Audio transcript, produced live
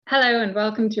Hello and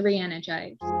welcome to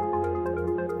Re-Energize.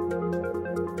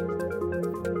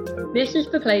 This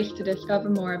is the place to discover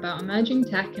more about emerging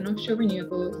tech and offshore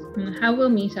renewables and how we'll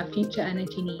meet our future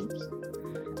energy needs.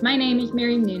 My name is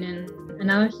Miriam Noonan,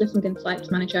 Analysis and Insights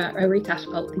Manager at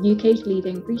Catapult, the UK's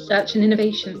leading research and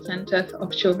innovation centre for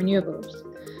offshore renewables.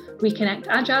 We connect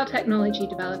agile technology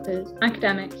developers,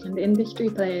 academics and industry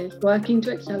players working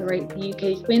to accelerate the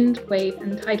UK's wind, wave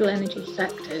and tidal energy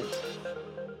sectors.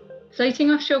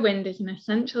 Floating offshore wind is an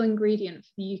essential ingredient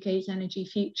for the UK's energy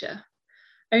future.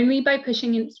 Only by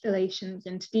pushing installations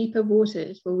into deeper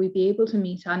waters will we be able to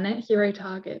meet our net zero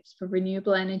targets for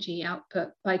renewable energy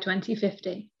output by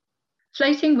 2050.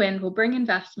 Floating wind will bring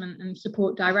investment and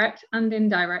support direct and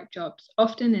indirect jobs,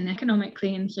 often in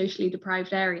economically and socially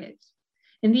deprived areas.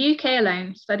 In the UK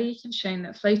alone, studies have shown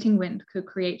that floating wind could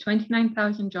create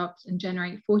 29,000 jobs and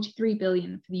generate 43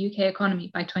 billion for the UK economy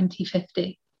by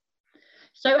 2050.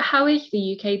 So how is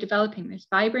the UK developing this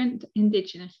vibrant,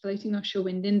 indigenous floating offshore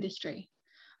wind industry?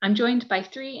 I'm joined by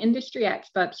three industry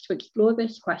experts to explore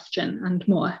this question and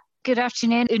more. Good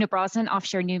afternoon, Úna Brosnan,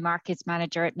 Offshore New Markets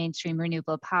Manager at Mainstream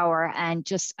Renewable Power. And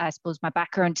just, I suppose, my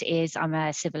background is I'm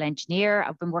a civil engineer.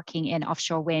 I've been working in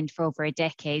offshore wind for over a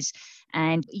decade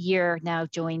and you're now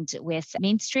joined with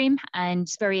Mainstream, and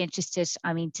very interested,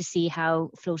 to see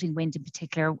how floating wind in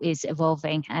particular is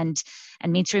evolving. And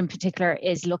Mainstream in particular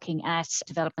is looking at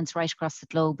developments right across the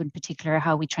globe, in particular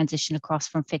how we transition across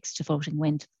from fixed to floating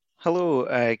wind.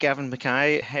 Hello, Gavin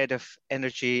MacKay, Head of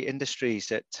Energy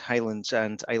Industries at Highlands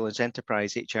and Islands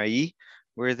Enterprise, HIE.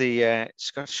 We're the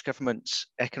Scottish Government's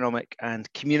Economic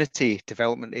and Community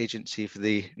Development Agency for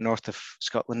the north of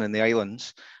Scotland and the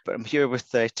islands. But I'm here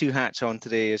with two hats on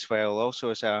today as well, also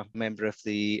as a member of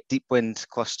the DeepWind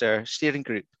Cluster Steering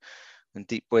Group. And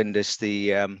DeepWind is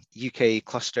the UK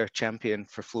cluster champion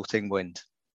for floating wind.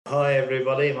 Hi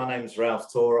everybody, my name is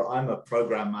Ralph Torr. I'm a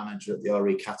Programme Manager at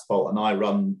the Catapult and I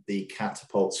run the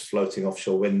Catapult's Floating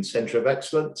Offshore Wind Centre of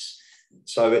Excellence.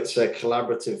 So it's a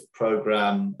collaborative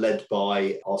programme led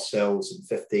by ourselves and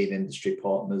 15 industry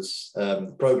partners.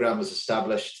 The programme was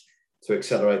established to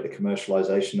accelerate the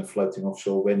commercialisation of floating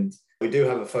offshore wind. We do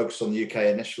have a focus on the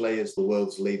UK initially as the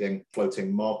world's leading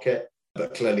floating market,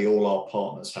 but clearly all our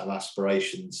partners have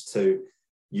aspirations to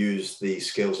use the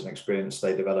skills and experience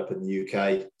they develop in the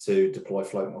UK to deploy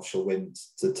floating offshore wind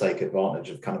to take advantage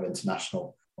of kind of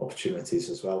international opportunities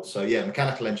as well. So yeah,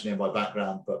 mechanical engineer by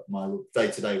background, but my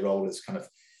day-to-day role is kind of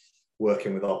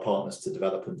working with our partners to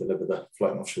develop and deliver the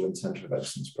Floating Offshore Wind Centre of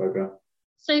Excellence programme.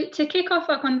 So to kick off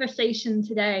our conversation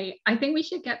today, I think we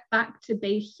should get back to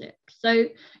basics. So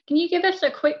can you give us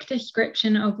a quick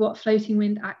description of what floating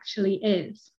wind actually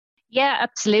is? Yeah,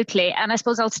 absolutely. And I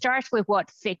suppose I'll start with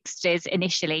what fixed is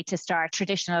initially to start.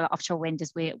 Traditional offshore wind,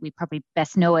 as we probably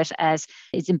best know it as,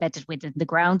 is embedded within the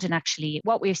ground. And actually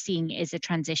what we're seeing is a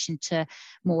transition to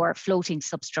more floating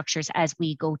substructures as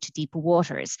we go to deeper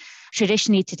waters.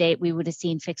 Traditionally to date, we would have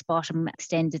seen fixed bottom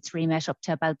extend its remit up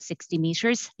to about 60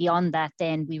 metres. Beyond that,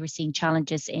 then we were seeing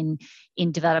challenges in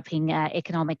developing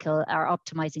economical or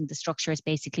optimising the structures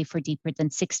basically for deeper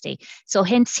than 60. So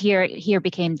hence here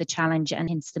became the challenge and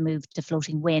hence the move to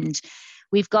floating wind.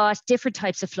 We've got different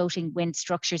types of floating wind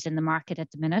structures in the market at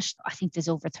the minute. I think there's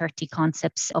over 30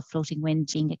 concepts of floating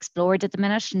wind being explored at the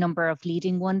minute, a number of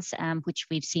leading ones, which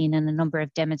we've seen in a number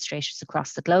of demonstrators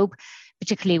across the globe.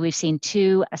 Particularly, we've seen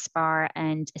two, a spar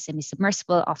and a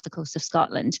semi-submersible off the coast of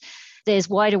Scotland. There's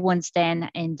wider ones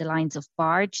then in the lines of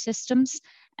barge systems.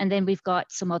 And then we've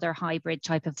got some other hybrid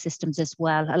type of systems as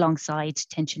well, alongside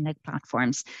tension leg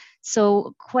platforms.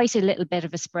 So quite a little bit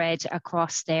of a spread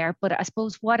across there. But I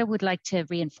suppose what I would like to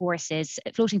reinforce is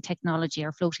floating technology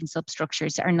or floating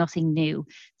substructures are nothing new.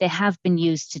 They have been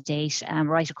used to date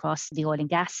right across the oil and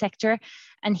gas sector.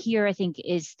 And here, I think,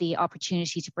 is the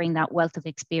opportunity to bring that wealth of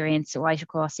experience right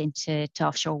across into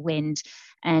offshore wind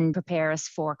and prepare us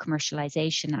for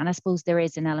commercialisation. And I suppose there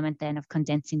is an element then of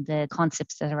condensing the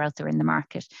concepts that are out there in the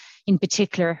market. In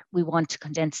particular, we want to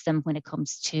condense them when it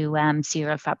comes to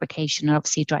serial fabrication and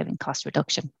obviously driving cost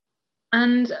reduction.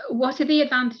 And what are the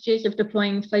advantages of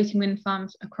deploying floating wind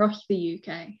farms across the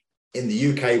UK? In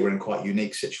the UK, we're in quite a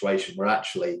unique situation where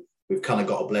we've kind of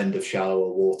got a blend of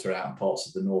shallower water out in parts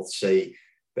of the North Sea.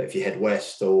 But if you head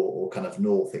west or kind of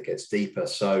north, it gets deeper.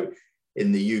 So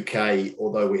in the UK,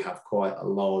 although we have quite a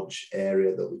large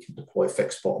area that we can deploy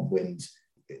fixed bottom wind,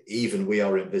 even we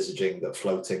are envisaging that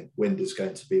floating wind is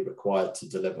going to be required to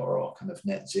deliver our kind of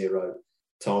net zero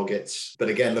targets. But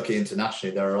again, looking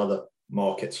internationally, there are other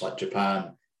markets like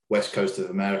Japan, west coast of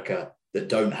America, that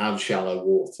don't have shallow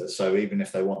water. So even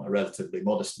if they want a relatively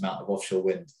modest amount of offshore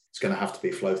wind, it's going to have to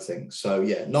be floating. So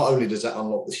yeah, not only does that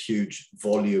unlock this huge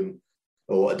volume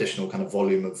or additional kind of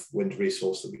volume of wind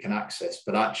resource that we can access,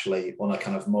 but actually on a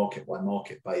kind of market by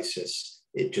market basis,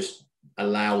 it just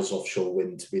allows offshore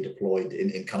wind to be deployed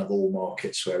in kind of all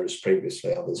markets, whereas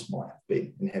previously others might have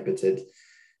been inhibited.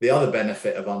 The other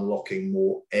benefit of unlocking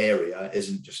more area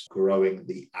isn't just growing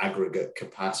the aggregate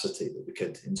capacity that we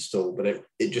could install, but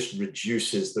it just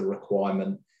reduces the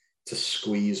requirement to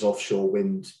squeeze offshore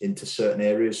wind into certain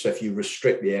areas. So if you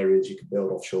restrict the areas you can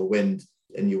build offshore wind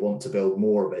and you want to build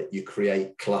more of it, you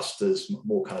create clusters,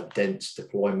 more kind of dense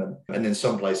deployment. And in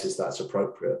some places that's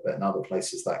appropriate, but in other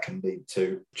places that can lead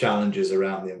to challenges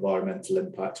around the environmental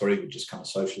impact or even just kind of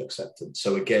social acceptance.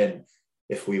 So again,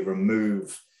 if we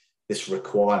remove this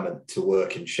requirement to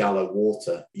work in shallow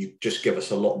water, you just give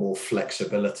us a lot more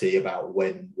flexibility about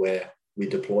when, where we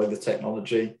deploy the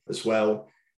technology as well.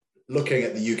 Looking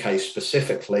at the UK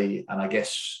specifically, and I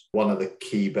guess one of the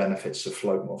key benefits of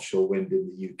floating offshore wind in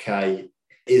the UK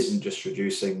isn't just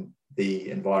reducing the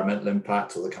environmental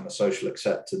impact or the kind of social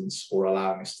acceptance or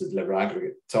allowing us to deliver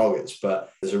aggregate targets,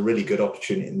 but there's a really good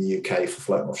opportunity in the UK for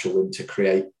floating offshore wind to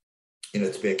create,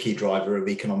 to be a key driver of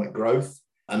economic growth.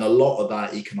 And a lot of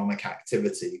that economic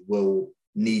activity will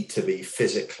need to be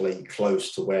physically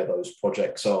close to where those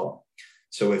projects are.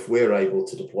 So if we're able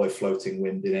to deploy floating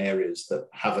wind in areas that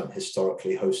haven't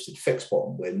historically hosted fixed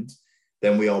bottom wind,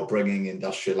 then we are bringing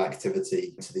industrial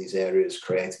activity to these areas,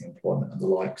 creating employment and the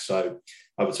like. So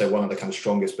I would say one of the kind of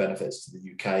strongest benefits to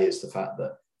the UK is the fact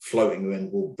that floating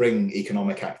wind will bring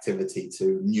economic activity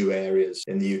to new areas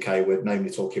in the UK. We're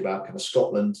namely talking about kind of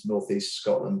Scotland, northeast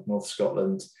Scotland, north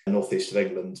Scotland, northeast of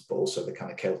England, but also the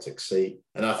kind of Celtic Sea.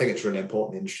 And I think it's really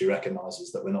important the industry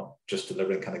recognises that we're not just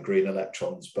delivering kind of green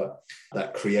electrons, but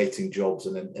that creating jobs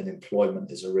and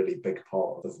employment is a really big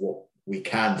part of what we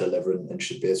can deliver and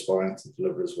should be aspiring to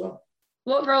deliver as well.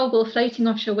 What role will floating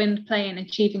offshore wind play in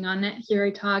achieving our net zero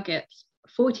targets?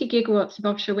 40 gigawatts of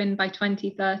offshore wind by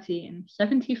 2030 and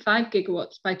 75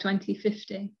 gigawatts by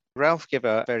 2050. Ralph gave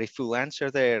a very full answer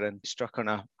there and struck on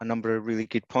a number of really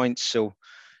good points. So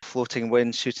floating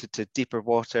wind suited to deeper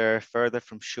water, further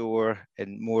from shore,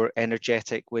 in more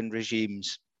energetic wind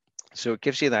regimes. So it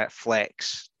gives you that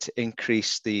flex to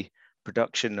increase the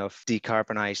production of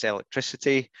decarbonised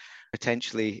electricity,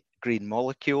 potentially green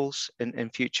molecules in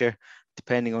future,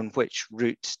 depending on which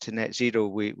route to net zero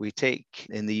we take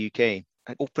in the UK.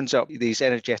 It opens up these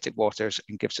energetic waters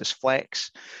and gives us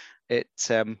flex. It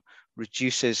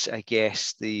reduces, I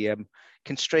guess, the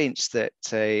constraints that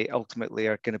ultimately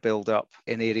are going to build up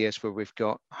in areas where we've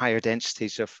got higher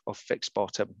densities of fixed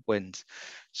bottom wind.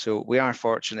 So we are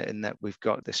fortunate in that we've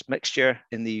got this mixture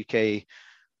in the UK.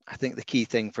 I think the key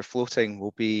thing for floating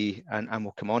will be, and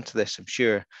we'll come on to this, I'm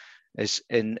sure, is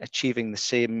in achieving the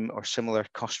same or similar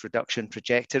cost reduction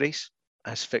trajectories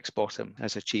as fixed bottom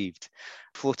has achieved.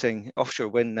 Floating offshore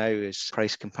wind now is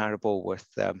price comparable with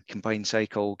combined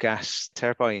cycle gas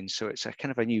turbines. So it's a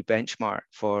kind of a new benchmark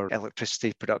for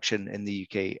electricity production in the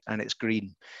UK, and it's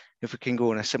green. If we can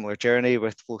go on a similar journey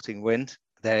with floating wind,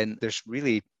 then there's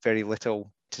really very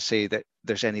little to say that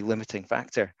there's any limiting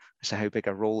factor as to how big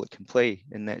a role it can play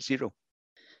in net zero.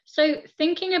 So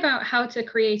thinking about how to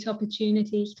create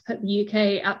opportunities to put the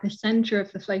UK at the centre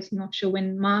of the floating offshore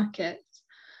wind market,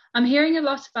 I'm hearing a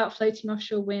lot about floating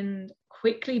offshore wind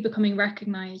quickly becoming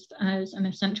recognised as an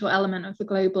essential element of the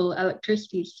global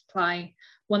electricity supply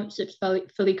once it's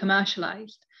fully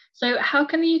commercialised. So how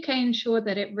can the UK ensure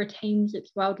that it retains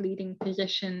its world-leading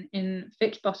position in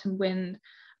fixed bottom wind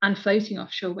and floating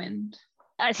offshore wind?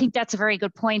 I think that's a very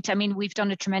good point. I mean, we've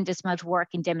done a tremendous amount of work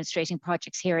in demonstrating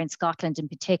projects here in Scotland in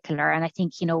particular. And I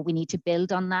think, we need to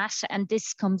build on that. And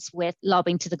this comes with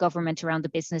lobbying to the government around the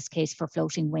business case for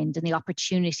floating wind and the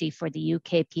opportunity for the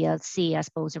UK PLC, I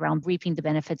suppose, around reaping the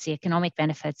benefits, the economic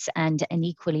benefits, and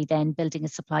equally then building a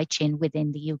supply chain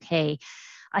within the UK.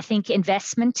 I think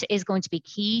investment is going to be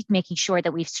key, making sure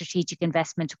that we have strategic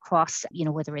investment across,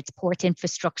 whether it's port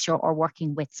infrastructure or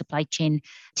working with supply chain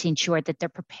to ensure that they're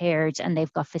prepared and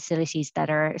they've got facilities that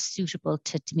are suitable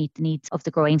to meet the needs of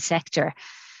the growing sector.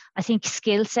 I think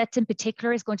skill sets in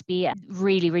particular is going to be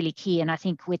really, really key. And I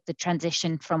think with the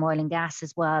transition from oil and gas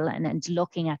as well, and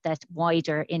looking at that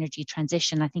wider energy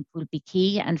transition, I think will be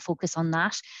key, and focus on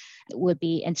that will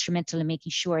be instrumental in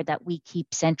making sure that we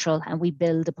keep central and we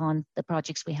build upon the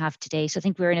projects we have today. So I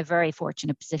think we're in a very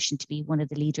fortunate position to be one of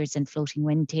the leaders in floating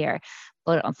wind here.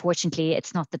 But unfortunately,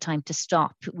 it's not the time to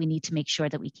stop. We need to make sure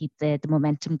that we keep the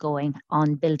momentum going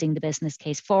on building the business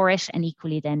case for it, and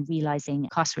equally then realising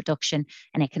cost reduction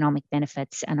and economic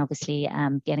benefits, and obviously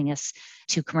getting us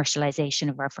to commercialisation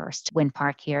of our first wind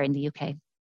park here in the UK.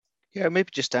 Yeah, maybe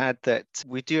just add that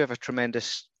we do have a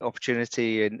tremendous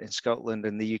opportunity in Scotland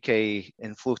and the UK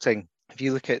in floating. If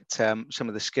you look at some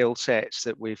of the skill sets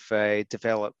that we've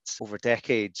developed over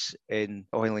decades in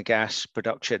oil and gas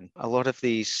production, a lot of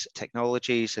these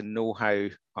technologies and know-how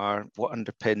are what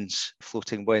underpins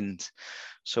floating wind.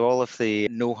 So all of the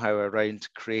know-how around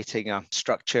creating a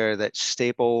structure that's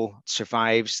stable,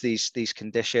 survives these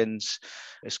conditions,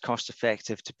 is cost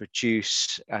effective to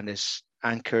produce, and is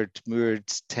anchored,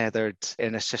 moored, tethered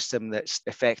in a system that's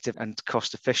effective and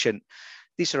cost efficient.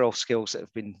 These are all skills that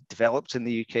have been developed in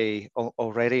the UK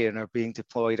already and are being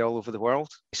deployed all over the world.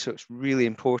 So it's really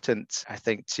important, I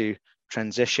think, to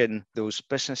transition those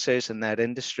businesses and that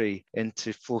industry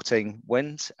into floating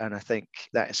wind. And I think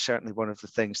that is certainly one of the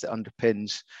things that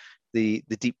underpins the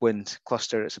DeepWind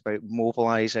cluster. It's about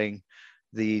mobilizing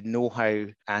the know-how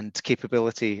and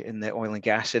capability in the oil and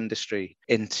gas industry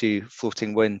into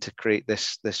floating wind to create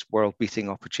this world-beating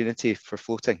opportunity for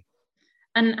floating.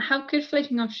 And how could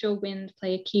floating offshore wind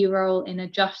play a key role in a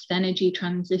just energy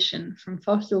transition from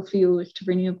fossil fuels to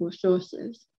renewable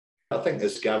sources? I think,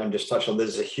 as Gavin just touched on,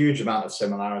 there's a huge amount of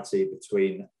similarity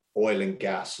between oil and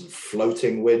gas and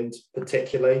floating wind,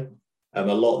 particularly. A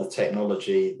lot of the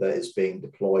technology that is being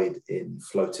deployed in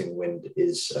floating wind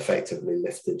is effectively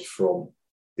lifted from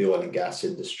the oil and gas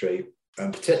industry,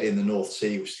 and particularly in the North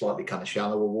Sea, with slightly kind of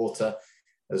shallower water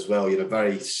as well.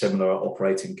 Very similar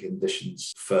operating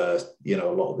conditions for a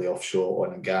lot of the offshore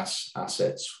oil and gas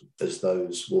assets as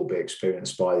those will be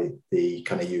experienced by the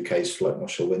kind of UK's floating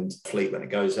offshore wind fleet when it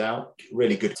goes out.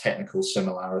 Really good technical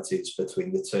similarities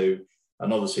between the two.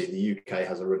 And obviously the UK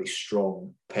has a really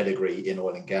strong pedigree in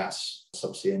oil and gas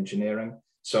subsea engineering.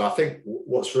 So I think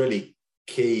what's really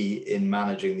key in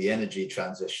managing the energy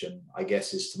transition, I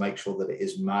guess, is to make sure that it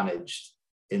is managed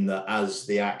in that as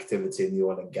the activity in the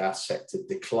oil and gas sector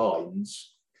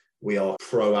declines, we are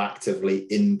proactively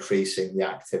increasing the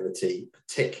activity,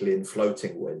 particularly in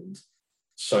floating wind,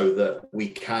 so that we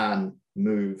can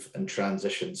move and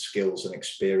transition skills and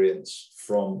experience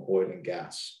from oil and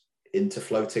gas into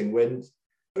floating wind.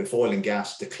 If oil and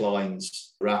gas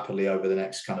declines rapidly over the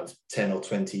next kind of 10 or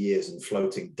 20 years and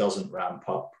floating doesn't ramp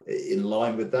up in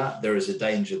line with that, there is a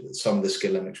danger that some of the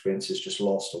skill and experience is just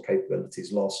lost or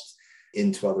capabilities lost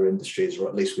into other industries, or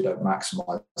at least we don't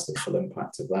maximize the full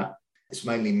impact of that. It's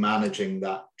mainly managing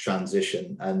that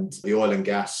transition, and the oil and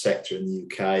gas sector in the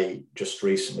UK just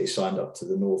recently signed up to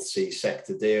the North Sea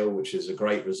sector deal, which is a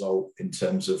great result in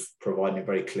terms of providing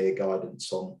very clear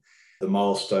guidance on the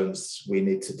milestones we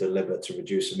need to deliver to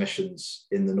reduce emissions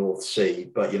in the North Sea.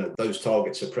 But those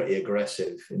targets are pretty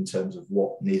aggressive in terms of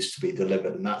what needs to be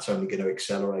delivered, and that's only going to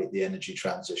accelerate the energy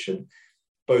transition,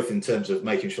 both in terms of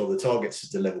making sure the targets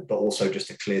are delivered, but also just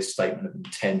a clear statement of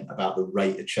intent about the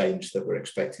rate of change that we're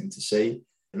expecting to see.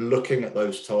 Looking at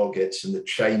those targets and the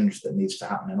change that needs to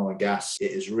happen in oil and gas,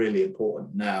 it is really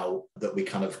important now that we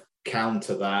kind of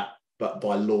counter that, but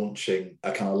by launching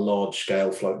a kind of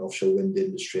large-scale floating offshore wind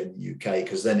industry in the UK,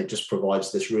 because then it just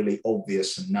provides this really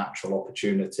obvious and natural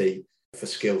opportunity for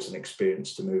skills and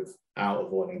experience to move out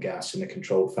of oil and gas in a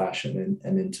controlled fashion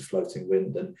and into floating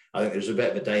wind. And I think there's a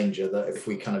bit of a danger that if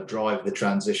we kind of drive the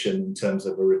transition in terms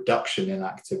of a reduction in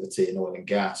activity in oil and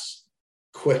gas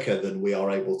quicker than we are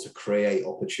able to create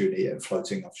opportunity in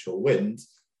floating offshore wind,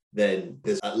 then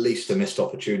there's at least a missed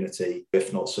opportunity,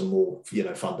 if not some more,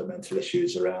 fundamental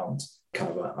issues around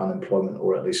kind of unemployment,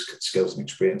 or at least skills and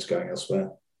experience going elsewhere.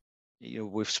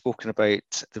 We've spoken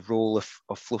about the role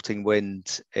of floating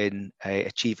wind in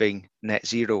achieving net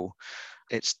zero.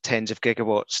 It's tens of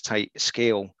gigawatts type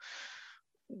scale.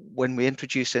 When we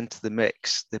introduce into the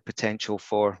mix the potential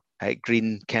for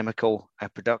green chemical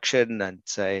production and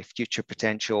future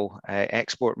potential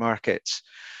export markets,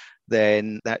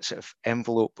 then that sort of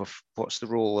envelope of what's the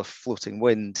role of floating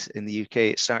wind in the UK,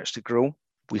 it starts to grow.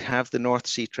 We have the North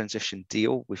Sea Transition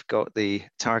Deal. We've got the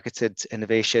Targeted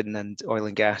Innovation and Oil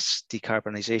and Gas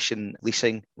Decarbonisation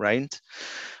Leasing Round.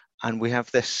 And we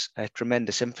have this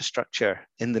tremendous infrastructure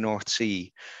in the North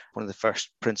Sea. One of the first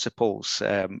principles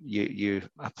you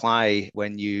apply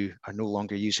when you are no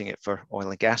longer using it for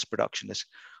oil and gas production is,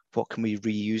 what can we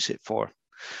reuse it for?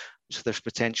 So there's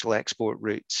potential export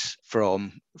routes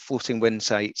from floating wind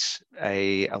sites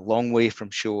a long way from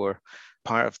shore,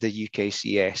 part of the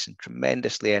UKCS, and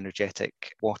tremendously energetic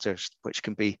waters, which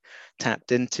can be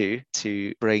tapped into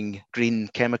to bring green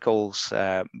chemicals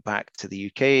back to the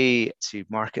UK, to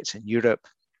markets in Europe.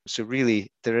 So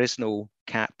really, there is no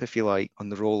cap, if you like, on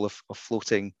the role of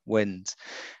floating wind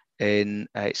in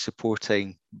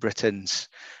supporting Britain's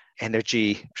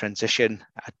energy transition,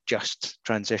 a just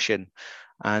transition.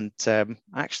 and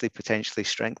actually potentially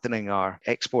strengthening our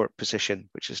export position,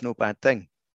 which is no bad thing.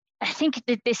 I think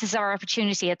that this is our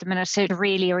opportunity at the minute to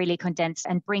really condense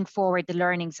and bring forward the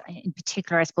learnings, in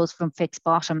particular, I suppose, from fixed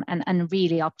bottom and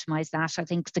really optimize that. I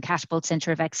think the Catapult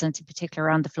Centre of Excellence, in particular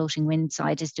on the floating wind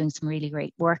side, is doing some really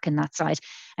great work in that side.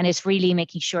 And it's really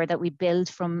making sure that we build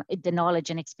from the knowledge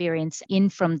and experience in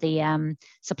from the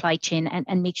supply chain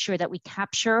and make sure that we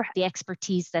capture the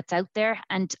expertise that's out there.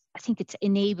 And I think it's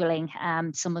enabling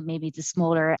some of maybe the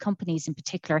smaller companies in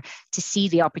particular to see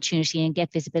the opportunity and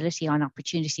get visibility on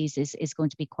opportunities is going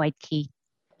to be quite key.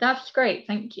 That's great,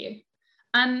 thank you.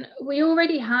 And we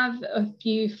already have a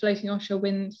few floating offshore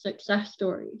wind success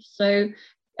stories. So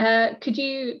could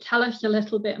you tell us a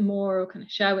little bit more, or kind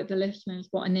of share with the listeners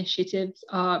what initiatives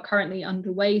are currently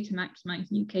underway to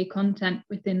maximise UK content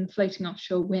within floating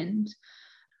offshore wind?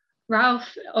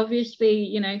 Ralph,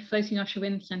 obviously, Floating Offshore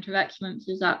Wind Centre of Excellence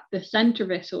is at the centre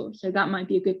of it all, so that might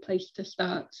be a good place to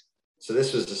start. So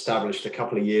this was established a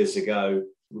couple of years ago.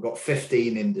 We've got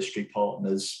 15 industry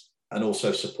partners and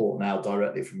also support now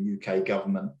directly from UK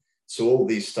government. So all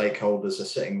these stakeholders are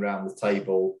sitting around the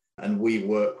table, and we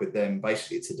work with them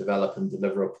basically to develop and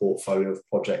deliver a portfolio of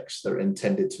projects that are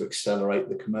intended to accelerate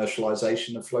the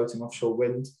commercialisation of floating offshore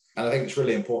wind. And I think it's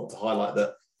really important to highlight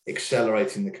that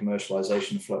accelerating the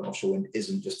commercialisation of floating offshore wind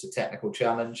isn't just a technical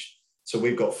challenge. So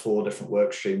we've got 4 different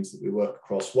work streams that we work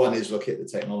across. One is looking at the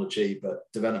technology,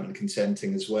 but development and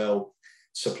consenting as well,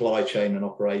 supply chain and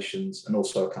operations, and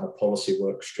also a kind of policy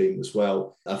work stream as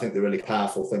well. I think the really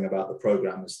powerful thing about the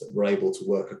programme is that we're able to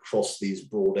work across these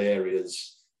broad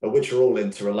areas, which are all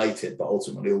interrelated, but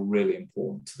ultimately all really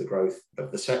important to the growth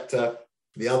of the sector.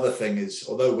 The other thing is,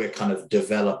 although we're kind of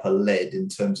developer-led in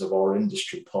terms of our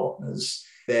industry partners,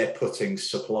 they're putting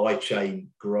supply chain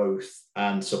growth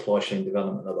and supply chain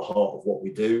development at the heart of what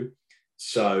we do.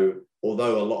 So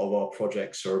although a lot of our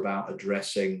projects are about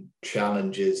addressing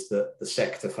challenges that the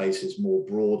sector faces more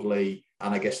broadly,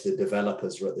 and I guess the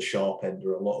developers are at the sharp end of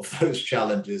a lot of those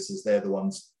challenges as they're the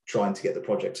ones trying to get the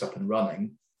projects up and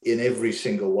running, in every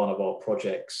single one of our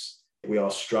projects, we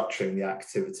are structuring the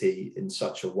activity in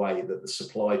such a way that the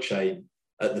supply chain,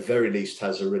 at the very least,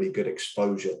 has a really good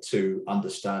exposure to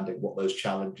understanding what those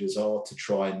challenges are, to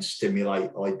try and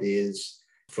stimulate ideas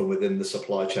from within the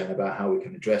supply chain about how we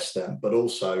can address them. But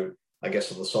also, I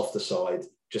guess on the softer side,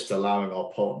 just allowing our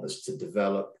partners to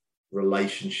develop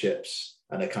relationships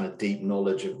and a kind of deep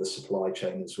knowledge of the supply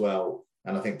chain as well.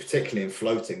 And I think particularly in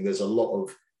floating, there's a lot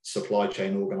of supply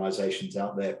chain organizations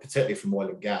out there, particularly from oil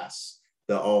and gas,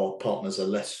 that our partners are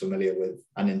less familiar with.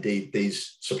 And indeed,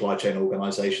 these supply chain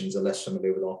organizations are less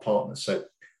familiar with our partners. So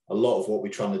a lot of what we're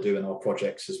trying to do in our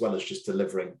projects, as well as just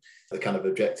delivering the kind of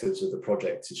objectives of the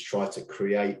project, is try to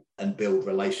create and build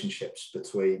relationships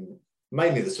between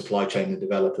mainly the supply chain and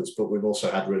developers, but we've also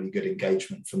had really good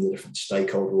engagement from the different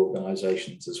stakeholder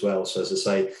organizations as well. So as I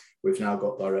say, we've now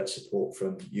got direct support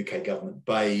from UK government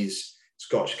BAEs,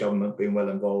 Scottish government being well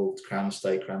involved, Crown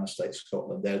Estate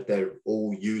Scotland. They're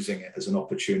all using it as an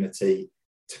opportunity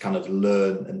to kind of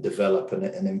learn and develop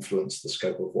and influence the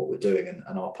scope of what we're doing.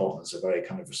 And our partners are very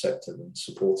kind of receptive and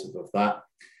supportive of that.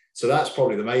 So that's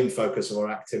probably the main focus of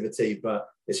our activity. But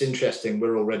it's interesting,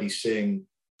 we're already seeing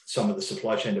some of the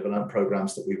supply chain development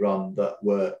programs that we run that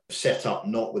were set up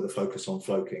not with a focus on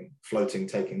floating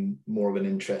taking more of an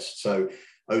interest. So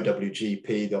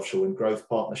OWGP, the Offshore Wind Growth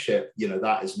Partnership,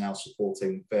 that is now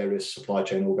supporting various supply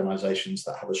chain organizations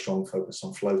that have a strong focus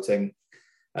on floating,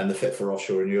 and the Fit for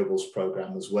Offshore Renewables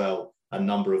program as well. A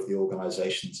number of the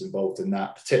organizations involved in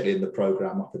that, particularly in the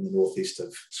program up in the northeast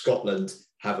of Scotland,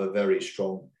 have a very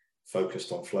strong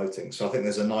focus on floating. So I think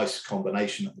there's a nice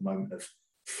combination at the moment of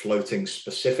floating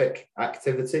specific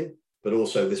activity, but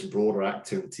also this broader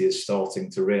activity is starting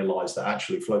to realize that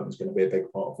actually floating is going to be a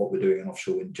big part of what we're doing in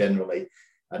offshore wind generally.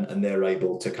 And they're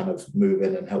able to kind of move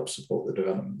in and help support the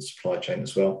development of the supply chain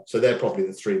as well. So they're probably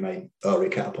the 3 main RE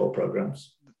Catapult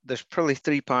programs. There's probably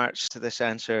 3 parts to this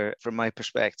answer from my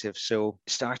perspective. So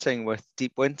starting with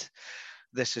DeepWind,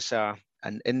 this is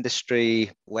an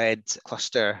industry-led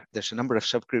cluster. There's a number of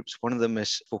subgroups. One of them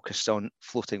is focused on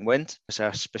floating wind. It's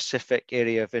a specific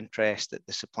area of interest that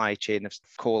the supply chain has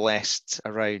coalesced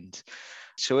around.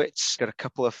 So it's got a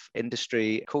couple of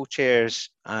industry co-chairs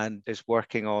and is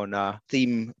working on a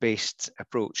theme-based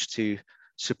approach to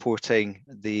supporting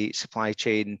the supply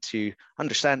chain to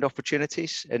understand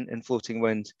opportunities in floating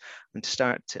wind and to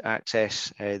start to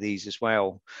access these as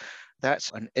well.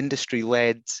 That's an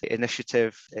industry-led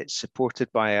initiative. It's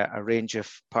supported by a range of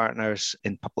partners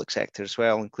in public sector as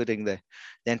well, including the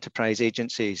enterprise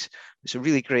agencies. It's a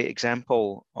really great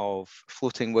example of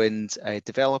floating wind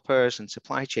developers and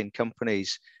supply chain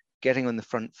companies getting on the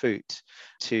front foot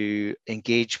to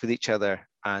engage with each other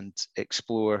and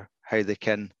explore how they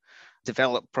can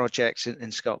develop projects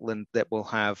in Scotland that will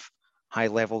have high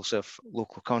levels of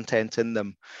local content in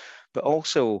them, but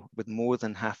also with more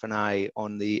than half an eye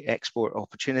on the export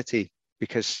opportunity,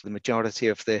 because the majority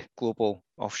of the global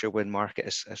offshore wind market,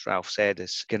 as Ralph said,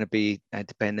 is going to be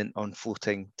dependent on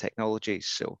floating technologies.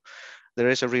 So there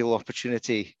is a real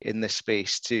opportunity in this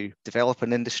space to develop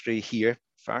an industry here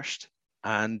first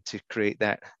and to create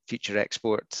that future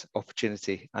export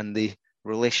opportunity. And the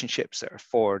relationships that are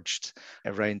forged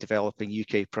around developing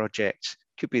UK projects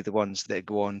could be the ones that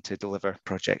go on to deliver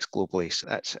projects globally. So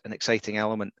that's an exciting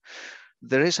element.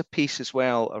 There is a piece as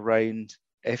well around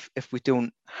if we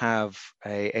don't have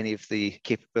any of the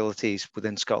capabilities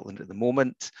within Scotland at the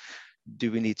moment,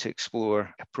 do we need to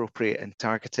explore appropriate and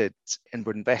targeted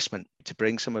inward investment to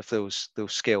bring some of those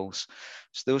skills?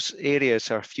 So those areas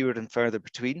are fewer and further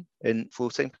between in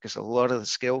floating, because a lot of the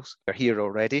skills are here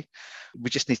already.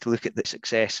 We just need to look at the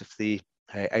success of the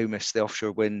AUMIS, the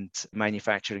Offshore Wind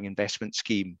Manufacturing Investment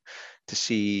Scheme, to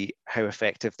see how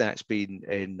effective that's been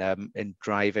in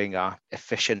driving a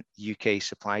efficient UK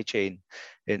supply chain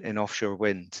in offshore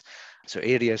wind. So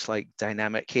areas like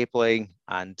dynamic cabling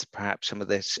and perhaps some of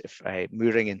this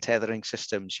mooring and tethering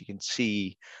systems, you can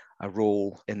see a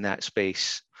role in that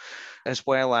space. As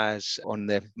well as on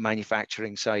the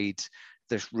manufacturing side,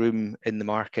 there's room in the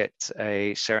market,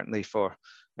 certainly for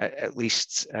at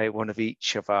least one of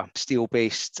each, of a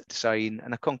steel-based design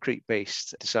and a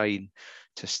concrete-based design,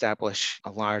 to establish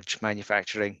a large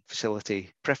manufacturing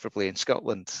facility, preferably in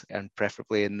Scotland and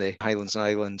preferably in the Highlands and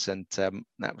Islands. And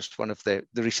that was one of the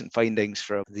recent findings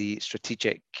from the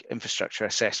Strategic Infrastructure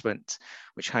Assessment,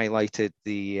 which highlighted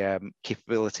the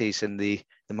capabilities in the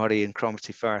Murray and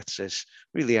Cromarty Firths as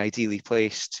really ideally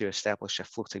placed to establish a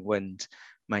floating wind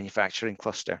manufacturing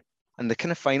cluster. And the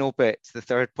kind of final bit, the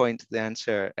third point of the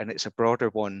answer, and it's a broader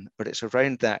one, but it's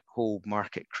around that whole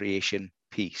market creation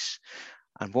piece.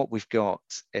 And what we've got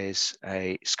is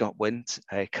ScotWind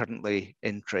currently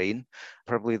in train.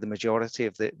 Probably the majority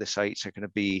of the sites are going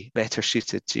to be better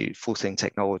suited to floating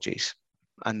technologies.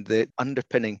 And the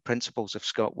underpinning principles of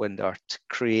ScotWind are to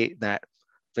create that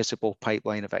visible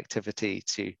pipeline of activity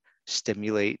to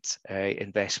stimulate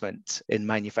investment in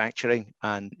manufacturing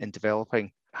and in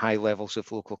developing high levels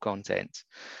of local content.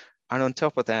 And on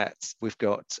top of that, we've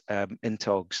got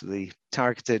INTOGs, the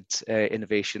Targeted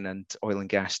Innovation and Oil and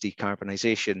Gas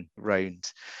Decarbonisation round,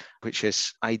 which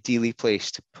is ideally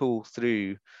placed to pull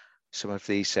through some of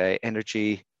these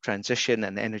energy transition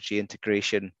and energy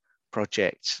integration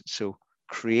projects. So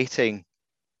creating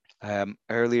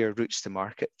earlier routes to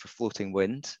market for floating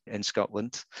wind in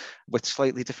Scotland with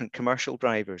slightly different commercial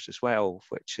drivers as well,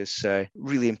 which is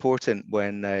really important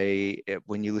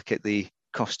when you look at the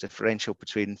cost differential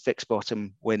between fixed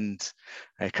bottom wind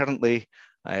currently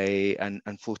and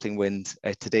floating wind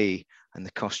today, and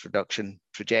the cost reduction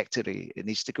trajectory it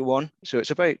needs to go on. So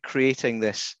it's about creating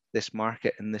this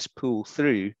market and this pull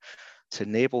through to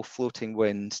enable floating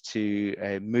wind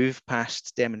to move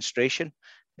past demonstration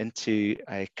into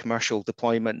a commercial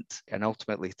deployment, and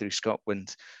ultimately through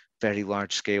ScotWind, very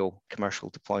large scale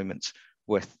commercial deployments,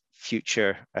 with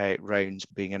future rounds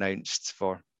being announced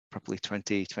for probably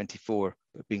 2024,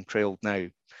 but being trailed now.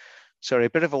 Sorry, a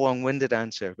bit of a long-winded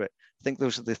answer, but I think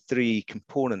those are the three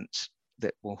components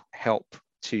that will help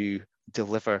to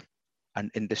deliver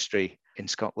an industry in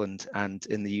Scotland and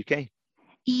in the UK.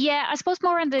 Yeah, I suppose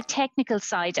more on the technical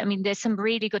side. I mean, there's some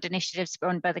really good initiatives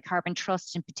run by the Carbon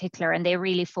Trust in particular, and they're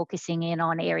really focusing in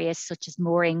on areas such as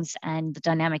moorings and the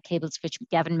dynamic cables, which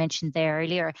Gavin mentioned there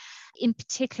earlier. In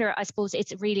particular, I suppose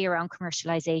it's really around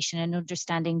commercialization and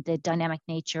understanding the dynamic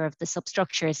nature of the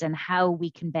substructures and how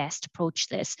we can best approach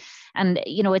this. And,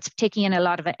 you know, it's taking in a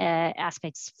lot of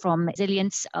aspects from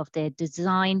resilience of the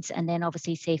designs and then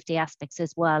obviously safety aspects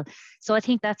as well. So I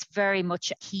think that's very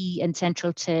much key and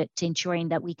central to ensuring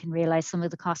that we can realize some of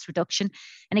the cost reduction.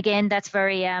 And again, that's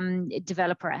very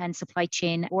developer and supply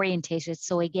chain orientated.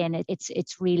 So again,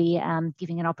 it's really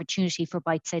giving an opportunity for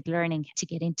bite-sized learning to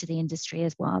get into the industry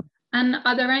as well. And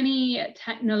are there any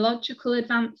technological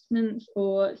advancements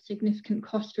or significant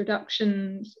cost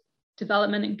reductions,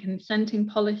 development and consenting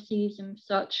policies and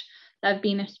such that have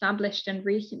been established in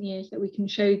recent years that we can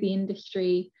show the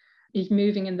industry is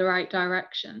moving in the right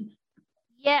direction?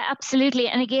 Yeah, absolutely.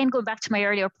 And again, going back to my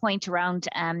earlier point around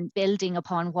building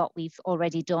upon what we've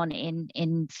already done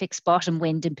in fixed bottom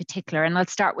wind in particular, and I'll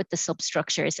start with the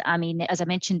substructures. I mean, as I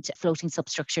mentioned, floating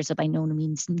substructures are by no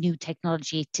means new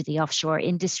technology to the offshore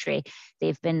industry.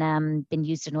 They've been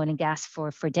used in oil and gas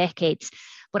for decades.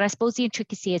 But I suppose the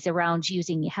intricacy is around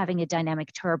having a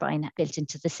dynamic turbine built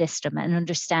into the system and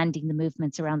understanding the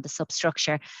movements around the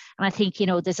substructure. And I think,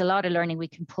 there's a lot of learning we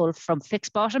can pull from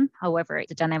fixed bottom. However,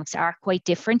 the dynamics are quite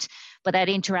different, but that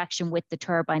interaction with the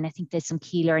turbine, I think there's some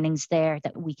key learnings there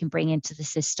that we can bring into the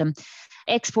system.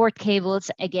 Export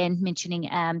cables, again, mentioning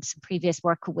some previous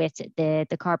work with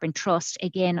the Carbon Trust.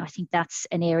 Again, I think that's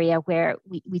an area where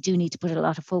we do need to put a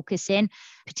lot of focus in,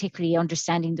 particularly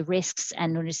understanding the risks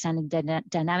and understanding the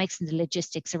dynamics and the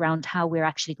logistics around how we're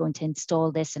actually going to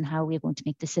install this and how we're going to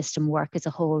make the system work as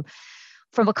a whole.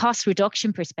 From a cost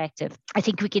reduction perspective, I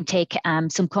think we can take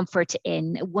some comfort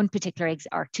in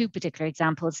two particular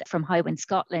examples from Highland,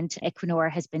 Scotland.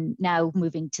 Equinor has been now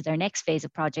moving to their next phase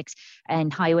of projects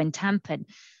in Highland Tampen.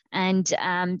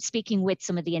 And speaking with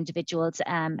some of the individuals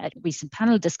at recent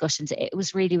panel discussions, it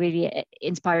was really, really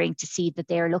inspiring to see that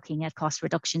they are looking at cost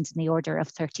reductions in the order of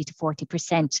 30 to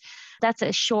 40%. That's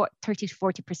a short 30 to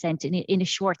 40% in a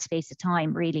short space of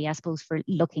time, really, I suppose, for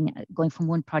looking at going from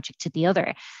one project to the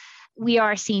other. We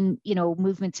are seeing,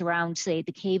 movements around, say,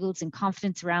 the cables and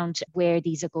confidence around where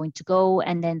these are going to go,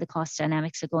 and then the cost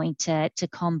dynamics are going to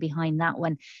come behind that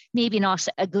one. Maybe not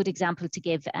a good example to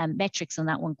give metrics on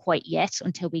that one quite yet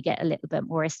until we get a little bit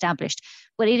more established,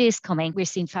 but it is coming. We're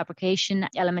seeing fabrication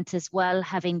elements as well,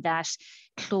 having that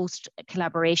close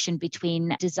collaboration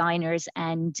between designers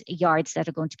and yards that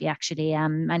are going to be actually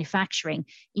manufacturing,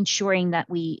 ensuring that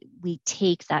we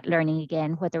take that learning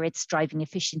again, whether it's driving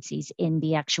efficiencies in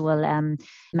the actual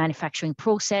manufacturing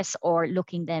process or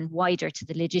looking then wider to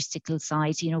the logistical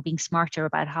side, being smarter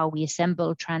about how we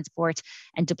assemble, transport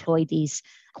and deploy these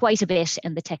quite a bit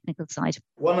in the technical side.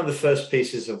 One of the first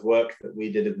pieces of work that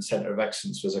we did in the Centre of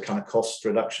Excellence was a kind of cost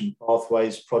reduction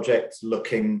pathways project,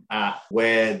 looking at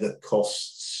where the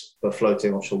costs for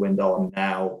floating offshore wind are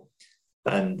now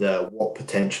and what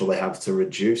potential they have to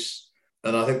reduce.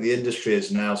 And I think the industry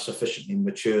is now sufficiently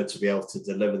mature to be able to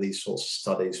deliver these sorts of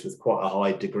studies with quite a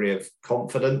high degree of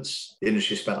confidence. The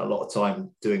industry spent a lot of time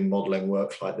doing modelling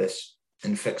work like this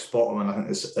in fixed bottom, and I think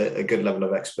there's a good level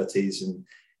of expertise in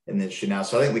the industry now.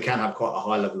 So I think we can have quite a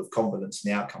high level of confidence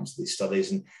in the outcomes of these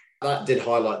studies. And that did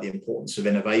highlight the importance of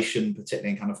innovation,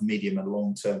 particularly in kind of medium and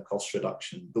long-term cost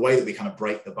reduction. The way that we kind of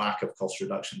break the back of cost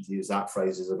reduction, to use that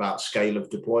phrase, is about scale of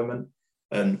deployment.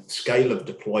 And scale of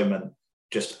deployment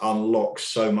just unlocks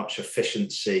so much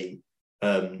efficiency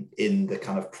in the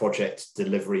kind of project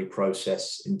delivery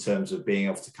process in terms of being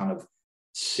able to kind of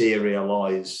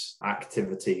serialize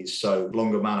activities. So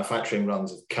longer manufacturing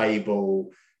runs of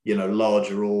cable,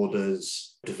 larger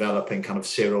orders, developing kind of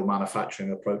serial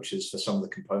manufacturing approaches for some of the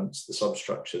components, the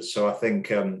substructures. So I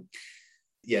think,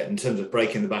 in terms of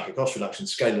breaking the back of cost reduction,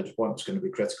 scale of deployment is going to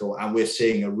be critical. And we're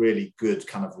seeing a really good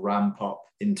kind of ramp up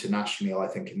internationally, I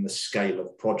think, in the scale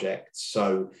of projects.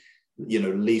 So,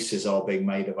 leases are being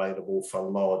made available for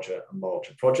larger and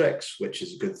larger projects, which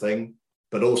is a good thing.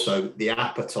 But also the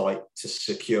appetite to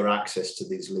secure access to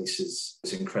these leases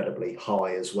is incredibly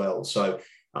high as well. So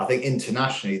I think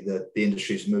internationally, the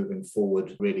industry is moving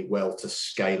forward really well to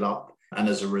scale up. And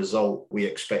as a result, we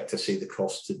expect to see the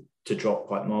cost to drop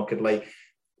quite markedly.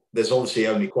 There's obviously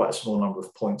only quite a small number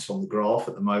of points on the graph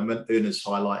at the moment. Una's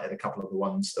highlighted a couple of the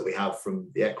ones that we have from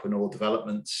the Equinor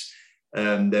developments.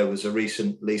 There was a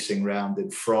recent leasing round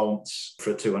in France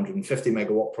for a 250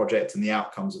 megawatt project, and the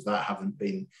outcomes of that haven't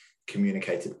been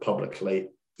communicated publicly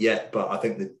yet. But I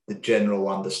think the general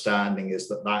understanding is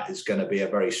that is going to be a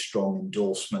very strong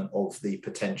endorsement of the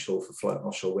potential for floating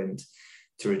offshore wind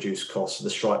to reduce costs. The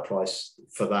strike price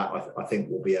for that, I think,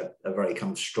 will be a very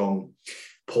kind of strong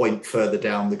point further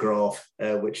down the graph,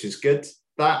 which is good.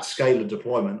 That scale of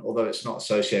deployment, although it's not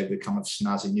associated with kind of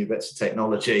snazzy new bits of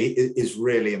technology, is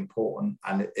really important,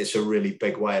 and it's a really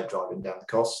big way of driving down the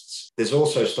costs. There's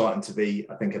also starting to be,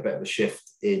 I think, a bit of a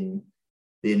shift in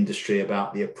the industry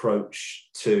about the approach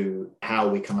to how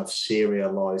we kind of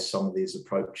serialize some of these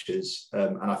approaches.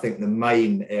 And I think the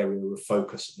main area of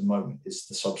focus at the moment is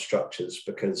the substructures,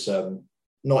 because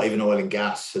not even oil and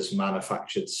gas has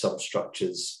manufactured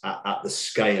substructures at the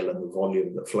scale and the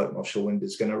volume that floating offshore wind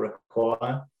is going to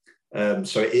require.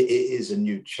 So it is a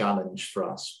new challenge for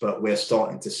us, but we're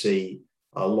starting to see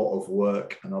a lot of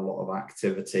work and a lot of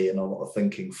activity and a lot of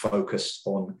thinking focused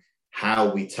on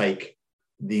how we take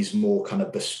these more kind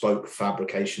of bespoke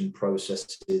fabrication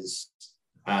processes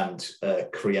and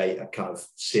create a kind of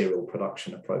serial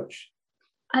production approach.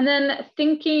 And then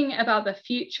thinking about the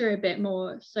future a bit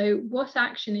more, so what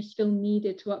action is still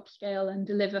needed to upscale and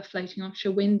deliver floating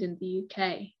offshore wind in the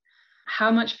UK?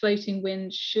 How much floating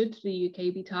wind should the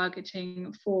UK be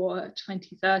targeting for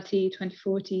 2030,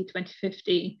 2040,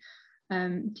 2050?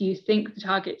 Do you think the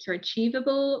targets are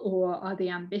achievable, or are they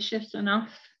ambitious enough?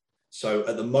 So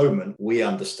at the moment, we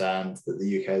understand that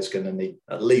the UK is going to need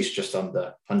at least just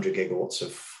under 100 gigawatts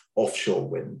of offshore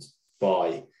wind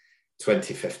by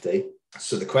 2050.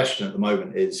 So the question at the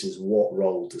moment is what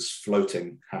role does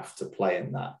floating have to play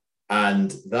in that?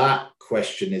 And that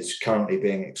question is currently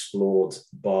being explored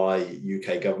by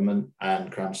UK government and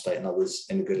Crown Estate and others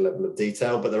in a good level of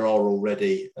detail, but there are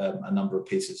already a number of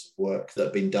pieces of work that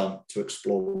have been done to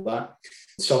explore that.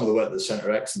 Some of the work that the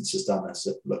Centre of Excellence has done has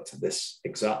looked at this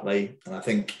exactly, and I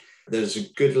think there's a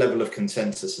good level of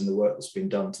consensus in the work that's been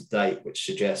done to date, which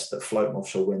suggests that floating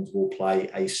offshore wind will play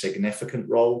a significant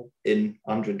role in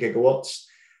 100 gigawatts.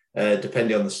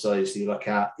 Depending on the studies that you look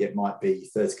at, it might be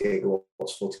 30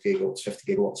 gigawatts, 40 gigawatts,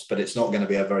 50 gigawatts, but it's not going to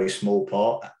be a very small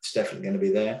part. It's definitely going to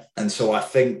be there. And so I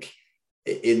think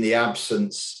in the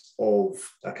absence of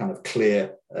a kind of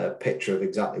clear picture of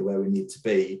exactly where we need to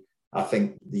be, I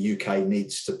think the UK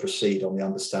needs to proceed on the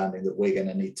understanding that we're going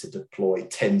to need to deploy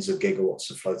tens of gigawatts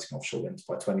of floating offshore wind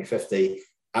by 2050,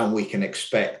 and we can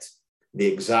expect the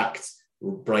exact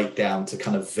breakdown to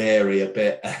kind of vary a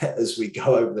bit as we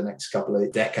go over the next couple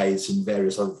of decades, and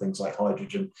various other things like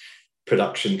hydrogen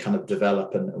production kind of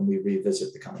develop, and we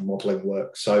revisit the kind of modelling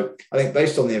work. So I think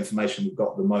based on the information we've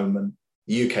got at the moment,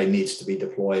 the UK needs to be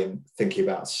thinking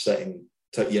about setting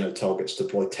targets to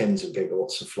deploy tens of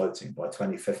gigawatts of floating by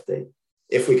 2050.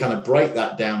 If we kind of break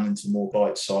that down into more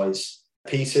bite-sized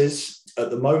pieces, at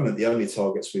the moment, the only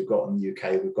targets we've got in the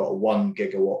UK, we've got a 1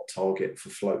 gigawatt target for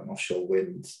floating offshore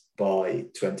wind by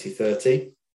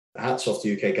 2030. Hats off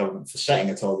to the UK government for setting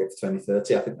a target for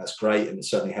 2030. I think that's great, and it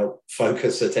certainly helped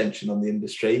focus attention on the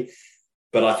industry.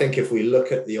 But I think if we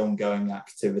look at the ongoing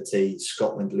activity,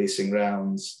 Scotland leasing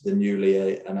rounds, the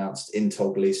newly announced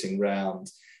INTOG leasing round,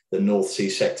 the North Sea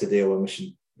sector deal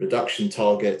emission reduction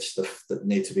targets that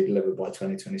need to be delivered by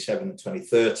 2027 and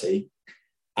 2030,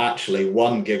 actually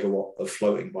 1 gigawatt of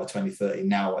floating by 2030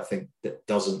 now, I think that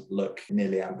doesn't look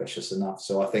nearly ambitious enough.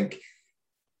 So I think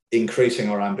increasing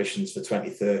our ambitions for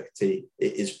 2030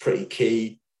 is pretty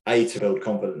key, to build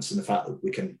confidence in the fact that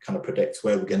we can kind of predict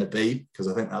where we're going to be, because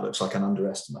I think that looks like an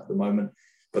underestimate at the moment.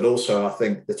 But also I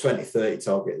think the 2030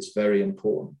 target is very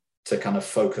important to kind of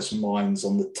focus minds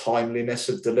on the timeliness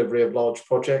of delivery of large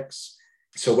projects.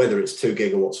 So whether it's 2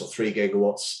 gigawatts or 3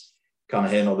 gigawatts, kind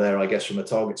of here nor there, I guess, from a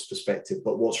targets perspective.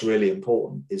 But what's really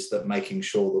important is that making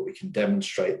sure that we can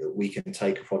demonstrate that we can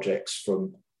take projects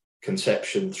from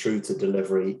conception through to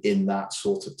delivery in that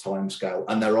sort of timescale.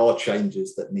 And there are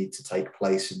changes that need to take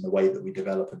place in the way that we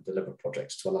develop and deliver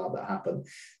projects to allow that to happen.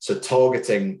 So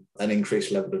targeting an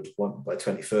increased level of deployment by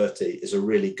 2030 is a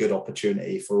really good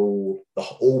opportunity for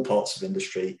all parts of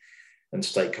industry and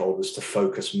stakeholders to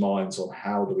focus minds on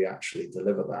how do we actually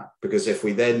deliver that. Because if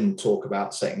we then talk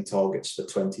about setting targets for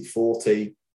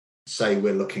 2040, say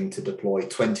we're looking to deploy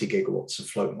 20 gigawatts of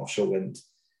floating offshore wind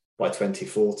by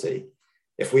 2040,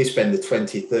 if we spend the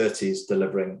 2030s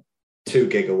delivering 2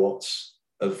 gigawatts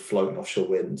of floating offshore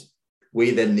wind,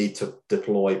 we then need to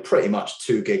deploy pretty much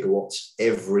 2 gigawatts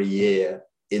every year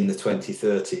in the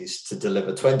 2030s to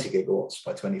deliver 20 gigawatts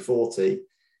by 2040.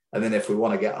 And then if we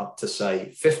want to get up to,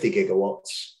 say, 50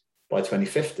 gigawatts by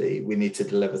 2050, we need to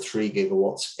deliver 3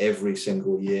 gigawatts every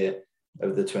single year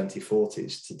of the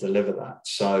 2040s to deliver that.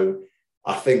 So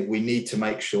I think we need to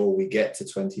make sure we get to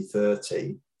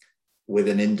 2030 with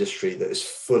an industry that is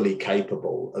fully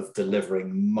capable of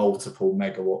delivering multiple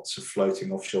megawatts of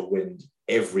floating offshore wind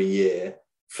every year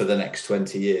for the next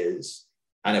 20 years.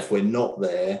 And if we're not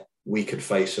there, we could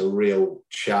face a real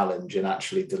challenge in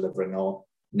actually delivering our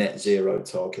net zero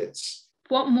targets.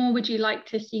 What more would you like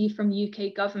to see from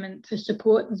UK government to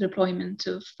support the deployment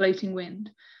of floating wind?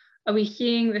 Are we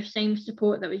seeing the same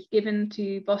support that was given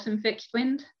to bottom fixed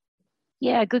wind?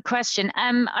 Yeah, good question.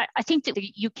 I think that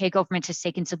the UK government has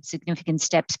taken some significant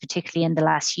steps, particularly in the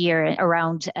last year,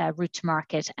 around route to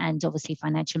market and obviously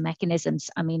financial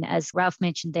mechanisms. I mean, as Ralph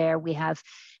mentioned there, we have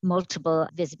multiple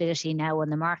visibility now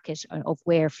on the market of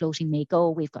where floating may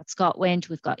go. We've got ScotWind,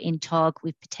 we've got INTOG,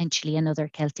 we've potentially another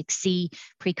Celtic Sea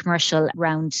pre-commercial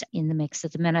round in the mix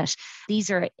at the minute. These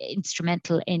are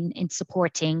instrumental in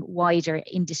supporting wider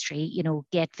industry,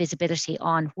 get visibility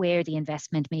on where the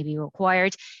investment may be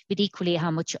required, but equally how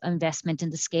much investment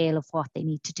and the scale of what they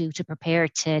need to do to prepare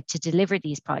to deliver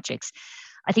these projects.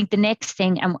 I think the next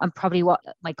thing, and probably what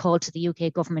my call to the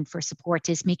UK government for support,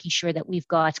 is making sure that we've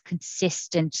got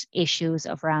consistent issues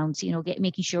around,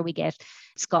 making sure we get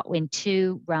ScotWind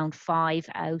 2, round 5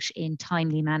 out in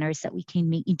timely manners, that we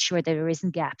can ensure that there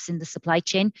isn't gaps in the supply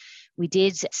chain. We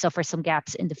did suffer some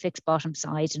gaps in the fixed bottom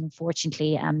side, and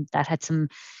unfortunately that had some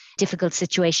difficult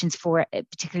situations for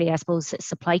particularly, I suppose,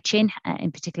 supply chain,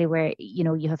 in particular where,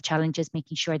 you have challenges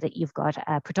making sure that you've got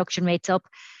production rates up.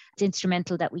 It's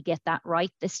instrumental that we get that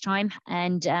right this time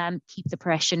and keep the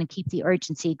pressure and keep the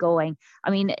urgency going. I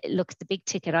mean, look, the big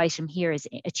ticket item here is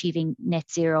achieving net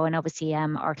zero, and obviously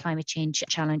our climate change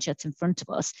challenge that's in front of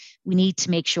us. We need to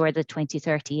make sure that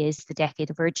 2030 is the decade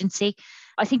of urgency.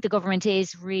 I think the government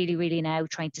is really, really now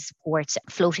trying to support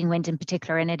floating wind in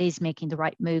particular, and it is making the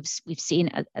right moves. We've seen,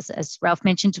 as Ralph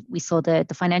mentioned, we saw the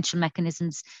financial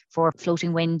mechanisms for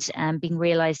floating wind being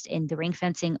realised in the ring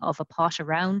fencing of a pot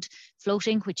around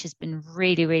floating, which has been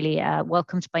really, really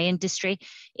welcomed by industry.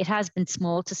 It has been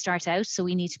small to start out, so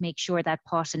we need to make sure that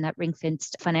pot and that ring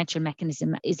fenced financial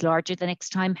mechanism is larger the next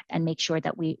time, and make sure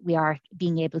that we are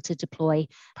being able to deploy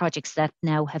projects that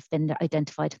now have been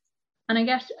identified. And I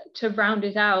guess to round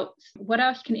it out, what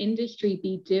else can industry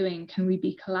be doing? Can we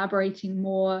be collaborating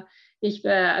more? Is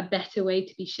there a better way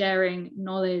to be sharing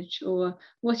knowledge, or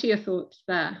what are your thoughts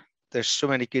there? There's so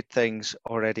many good things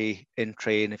already in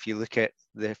train. If you look at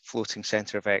the Floating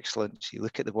Centre of Excellence, you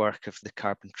look at the work of the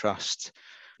Carbon Trust,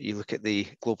 you look at the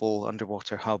Global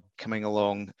Underwater Hub coming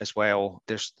along as well.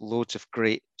 There's loads of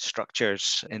great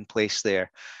structures in place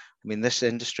there. I mean, this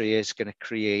industry is going to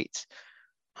create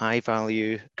high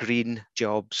value green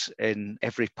jobs in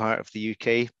every part of the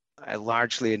UK,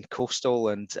 largely in coastal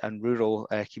and rural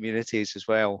communities as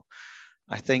well.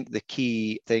 I think the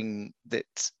key thing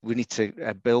that we need to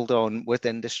build on with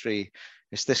industry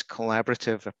is this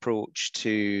collaborative approach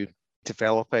to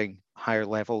developing higher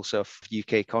levels of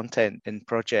UK content in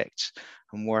projects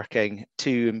and working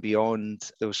to and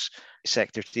beyond those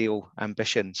sector deal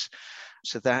ambitions.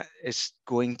 So that is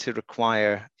going to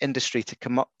require industry to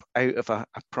come up out of a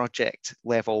project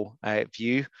level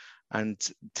view and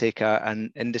take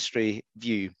an industry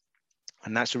view.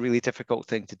 And that's a really difficult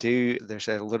thing to do. There's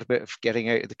a little bit of getting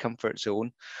out of the comfort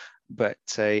zone, but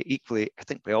equally, I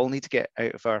think we all need to get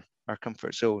out of our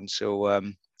comfort zone. So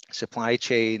supply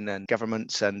chain and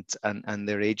governments and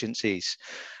their agencies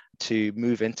to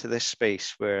move into this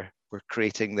space where we're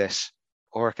creating this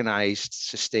organized,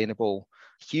 sustainable,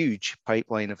 huge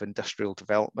pipeline of industrial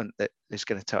development that is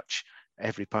going to touch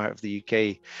every part of the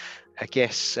UK. I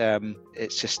guess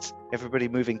it's just everybody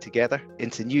moving together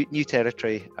into new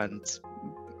territory, and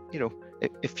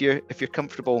if you're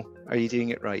comfortable, are you doing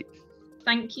it right?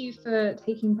 Thank you for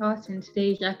taking part in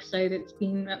today's episode. It's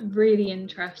been really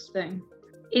interesting.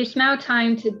 It's now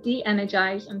time to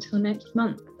de-energize until next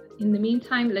month. In the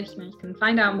meantime, listeners can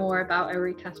find out more about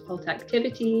ORI Catapult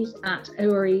activities at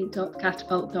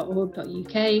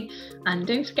ori.catapult.org.uk, and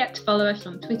don't forget to follow us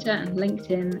on Twitter and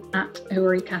LinkedIn at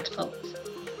ORI Catapult.